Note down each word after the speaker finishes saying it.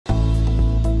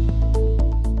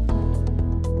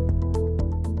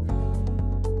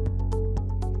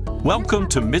Welcome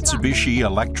to Mitsubishi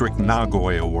Electric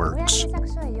Nagoya Works.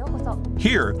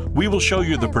 Here, we will show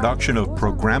you the production of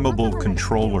programmable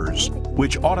controllers,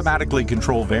 which automatically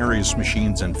control various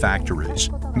machines and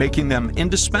factories, making them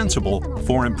indispensable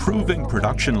for improving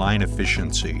production line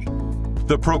efficiency.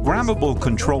 The programmable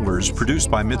controllers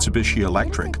produced by Mitsubishi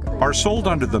Electric are sold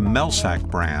under the MELSEC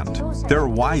brand. They're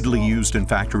widely used in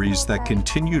factories that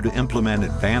continue to implement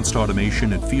advanced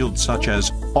automation in fields such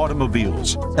as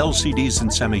automobiles, LCDs and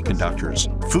semiconductors,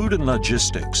 food and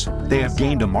logistics. They have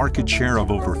gained a market share of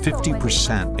over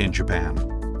 50% in Japan.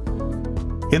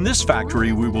 In this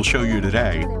factory we will show you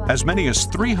today, as many as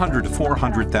 300 to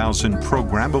 400,000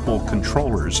 programmable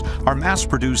controllers are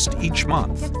mass-produced each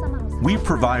month. We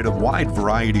provide a wide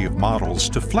variety of models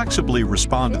to flexibly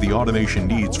respond to the automation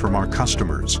needs from our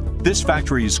customers. This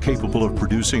factory is capable of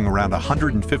producing around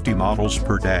 150 models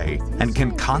per day and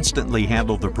can constantly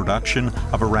handle the production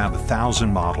of around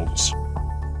 1,000 models.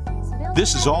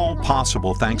 This is all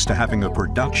possible thanks to having a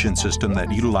production system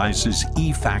that utilizes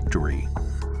eFactory.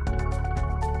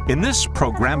 In this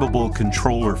programmable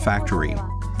controller factory,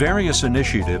 various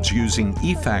initiatives using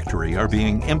eFactory are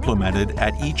being implemented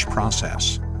at each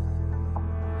process.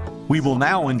 We will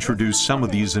now introduce some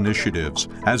of these initiatives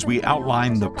as we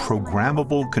outline the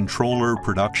programmable controller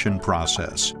production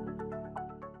process.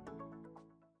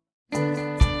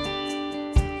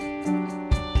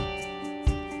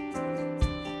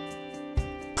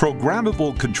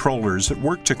 Programmable controllers that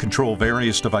work to control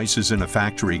various devices in a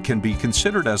factory can be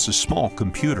considered as a small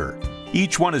computer.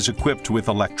 Each one is equipped with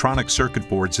electronic circuit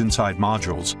boards inside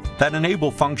modules that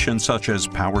enable functions such as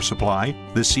power supply,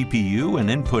 the CPU,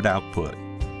 and input-output.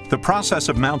 The process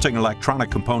of mounting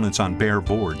electronic components on bare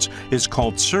boards is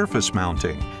called surface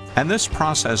mounting, and this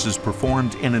process is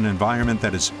performed in an environment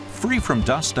that is free from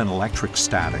dust and electric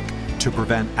static to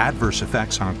prevent adverse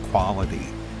effects on quality.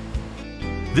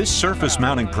 This surface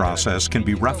mounting process can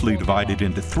be roughly divided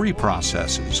into three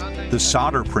processes: the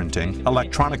solder printing,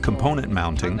 electronic component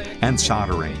mounting, and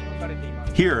soldering.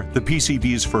 Here, the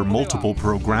PCBs for multiple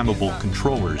programmable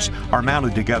controllers are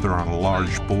mounted together on a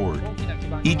large board.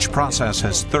 Each process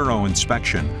has thorough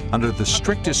inspection under the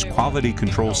strictest quality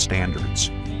control standards.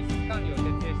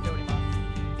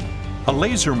 A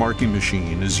laser marking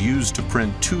machine is used to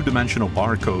print two-dimensional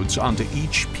barcodes onto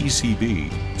each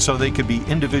PCB so they can be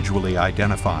individually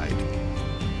identified.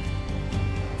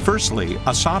 Firstly,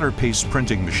 a solder paste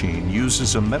printing machine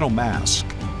uses a metal mask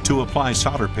to apply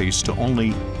solder paste to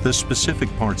only the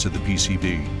specific parts of the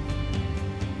PCB.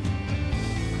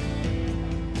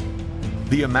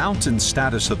 The amount and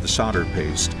status of the solder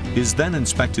paste is then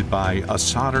inspected by a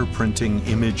solder printing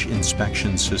image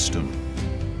inspection system.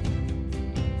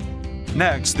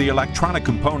 Next, the electronic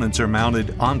components are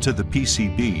mounted onto the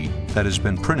PCB that has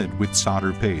been printed with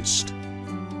solder paste.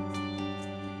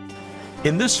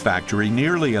 In this factory,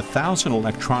 nearly 1,000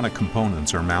 electronic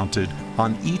components are mounted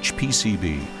on each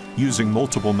PCB using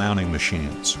multiple mounting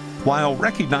machines. While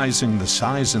recognizing the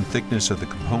size and thickness of the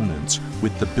components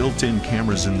with the built-in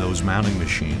cameras in those mounting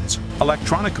machines,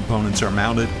 electronic components are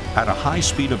mounted at a high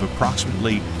speed of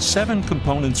approximately 7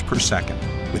 components per second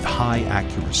with high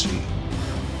accuracy.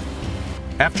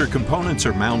 After components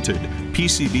are mounted,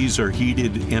 PCBs are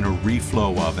heated in a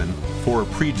reflow oven for a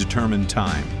predetermined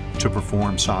time to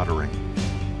perform soldering.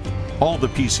 All the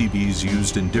PCBs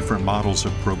used in different models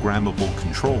of programmable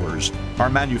controllers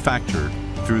are manufactured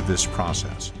through this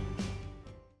process.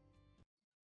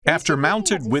 After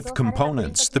mounted with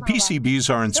components, the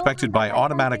PCBs are inspected by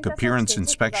automatic appearance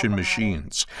inspection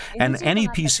machines, and any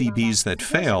PCBs that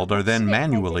failed are then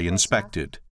manually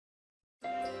inspected.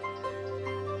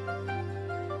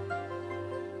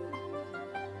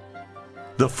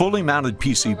 The fully mounted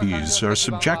PCBs are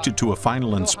subjected to a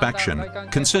final inspection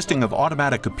consisting of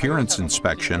automatic appearance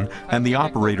inspection and the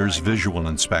operator's visual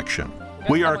inspection.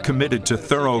 We are committed to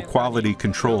thorough quality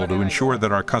control to ensure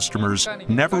that our customers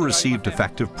never receive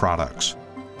defective products.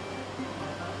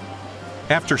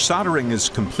 After soldering is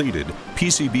completed,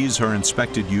 PCBs are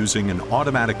inspected using an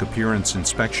automatic appearance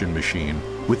inspection machine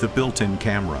with a built-in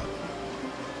camera.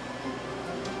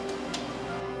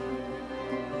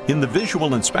 In the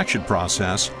visual inspection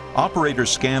process, operators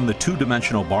scan the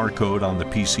two-dimensional barcode on the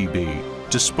PCB,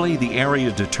 display the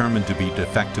area determined to be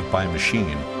defective by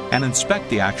machine, and inspect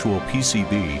the actual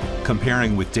PCB,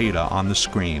 comparing with data on the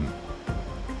screen.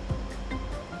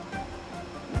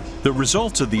 The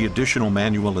results of the additional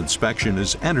manual inspection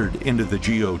is entered into the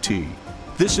GOT.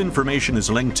 This information is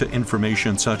linked to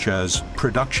information such as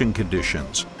production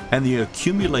conditions and the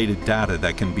accumulated data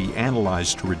that can be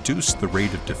analyzed to reduce the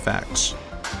rate of defects.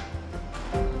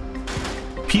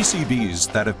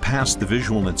 PCBs that have passed the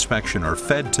visual inspection are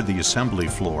fed to the assembly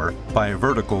floor by a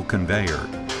vertical conveyor.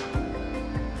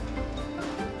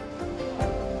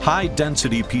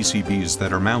 High-density PCBs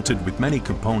that are mounted with many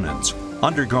components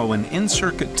undergo an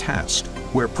in-circuit test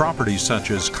where properties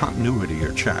such as continuity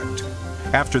are checked.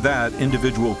 After that,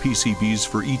 individual PCBs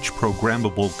for each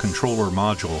programmable controller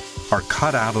module are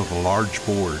cut out of the large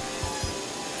board.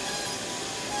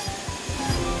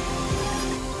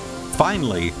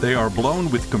 Finally, they are blown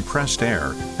with compressed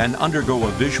air and undergo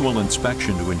a visual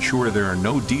inspection to ensure there are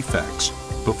no defects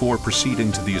before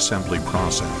proceeding to the assembly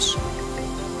process.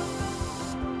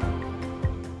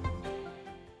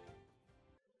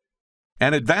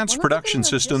 An advanced production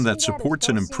system that supports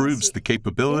and improves the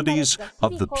capabilities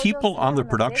of the people on the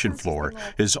production floor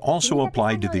is also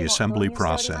applied to the assembly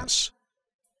process.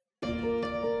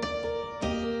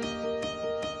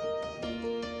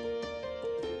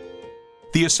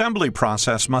 The assembly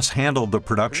process must handle the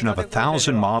production of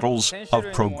 1,000 models of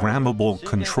programmable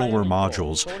controller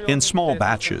modules in small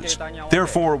batches.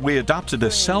 Therefore, we adopted a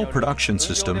cell production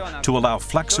system to allow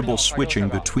flexible switching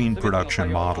between production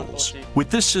models. With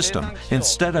this system,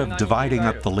 instead of dividing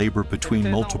up the labor between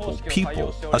multiple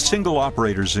people, a single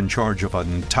operator is in charge of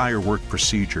an entire work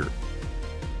procedure.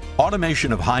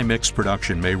 Automation of high-mix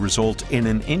production may result in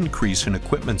an increase in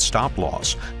equipment stop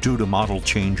loss due to model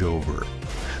changeover.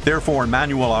 Therefore,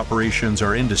 manual operations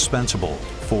are indispensable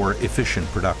for efficient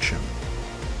production.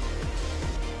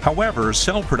 However,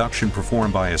 cell production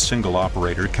performed by a single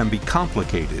operator can be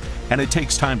complicated, and it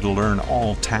takes time to learn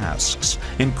all tasks,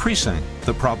 increasing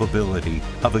the probability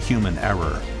of a human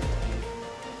error.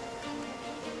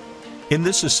 In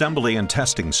this assembly and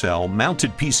testing cell,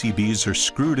 mounted PCBs are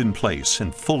screwed in place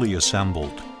and fully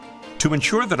assembled. To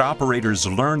ensure that operators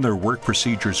learn their work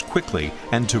procedures quickly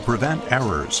and to prevent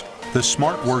errors, the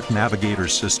Smart Work Navigator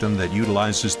system that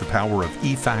utilizes the power of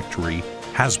eFactory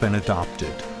has been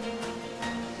adopted.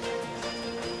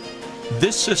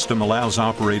 This system allows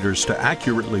operators to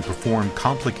accurately perform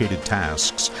complicated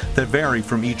tasks that vary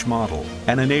from each model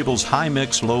and enables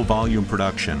high-mix, low-volume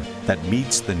production that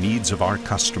meets the needs of our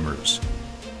customers.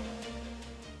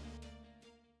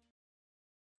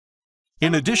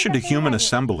 In addition to human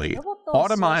assembly,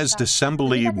 automized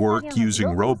assembly work using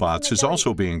robots is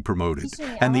also being promoted,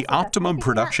 and the optimum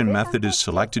production method is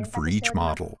selected for each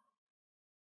model.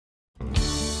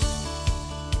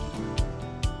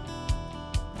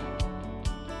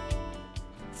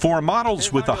 For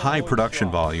models with a high production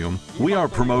volume, we are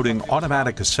promoting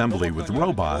automatic assembly with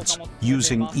robots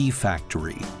using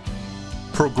eFactory.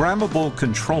 Programmable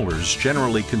controllers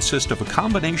generally consist of a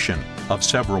combination of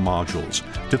several modules,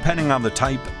 depending on the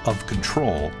type of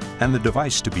control and the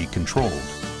device to be controlled.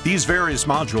 These various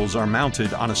modules are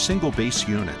mounted on a single base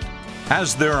unit.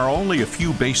 As there are only a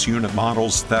few base unit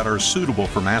models that are suitable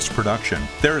for mass production,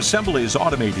 their assembly is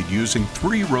automated using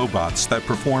 3 robots that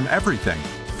perform everything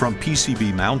from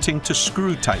PCB mounting to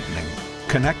screw tightening,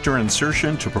 connector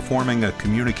insertion to performing a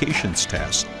communications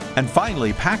test, and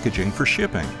finally packaging for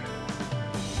shipping.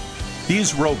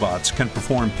 These robots can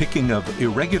perform picking of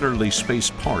irregularly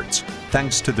spaced parts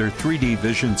thanks to their 3D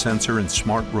vision sensor and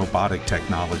smart robotic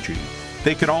technology.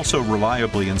 They can also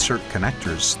reliably insert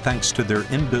connectors thanks to their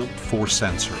inbuilt force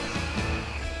sensor.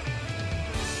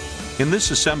 In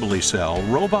this assembly cell,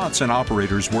 robots and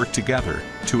operators work together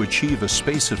to achieve a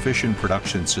space-efficient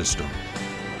production system.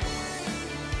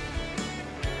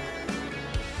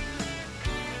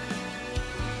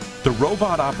 The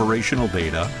robot operational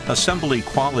data, assembly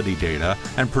quality data,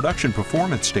 and production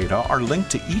performance data are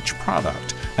linked to each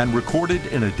product and recorded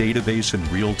in a database in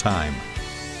real time.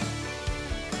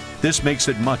 This makes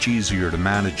it much easier to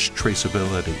manage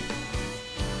traceability.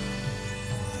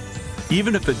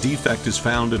 Even if a defect is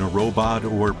found in a robot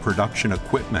or production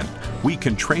equipment, we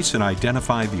can trace and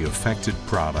identify the affected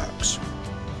products.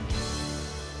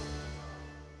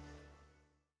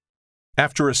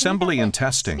 After assembly and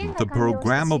testing, the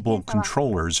programmable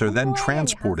controllers are then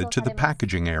transported to the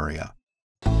packaging area.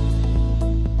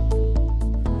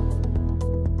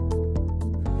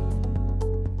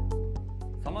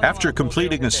 After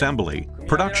completing assembly,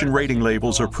 production rating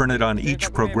labels are printed on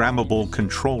each programmable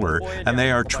controller and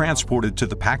they are transported to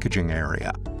the packaging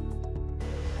area.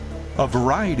 A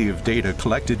variety of data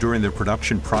collected during the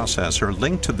production process are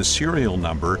linked to the serial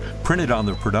number printed on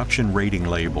the production rating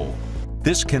label.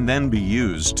 This can then be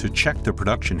used to check the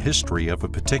production history of a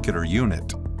particular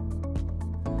unit.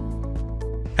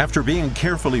 After being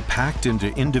carefully packed into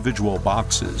individual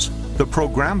boxes, the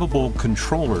programmable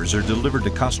controllers are delivered to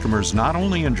customers not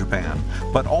only in Japan,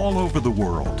 but all over the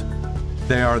world.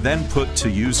 They are then put to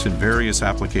use in various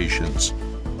applications.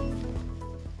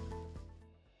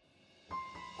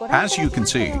 As you can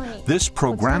see, this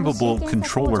programmable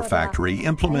controller factory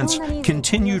implements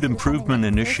continued improvement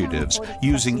initiatives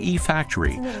using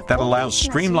eFactory that allows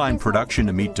streamlined production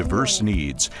to meet diverse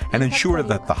needs and ensure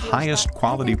that the highest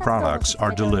quality products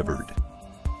are delivered.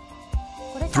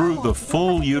 Through the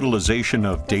full utilization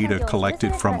of data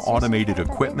collected from automated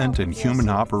equipment and human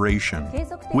operation,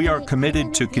 we are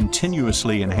committed to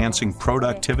continuously enhancing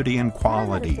productivity and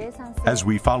quality as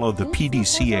we follow the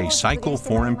PDCA cycle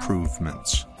for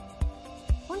improvements.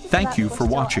 Thank you for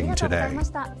watching today.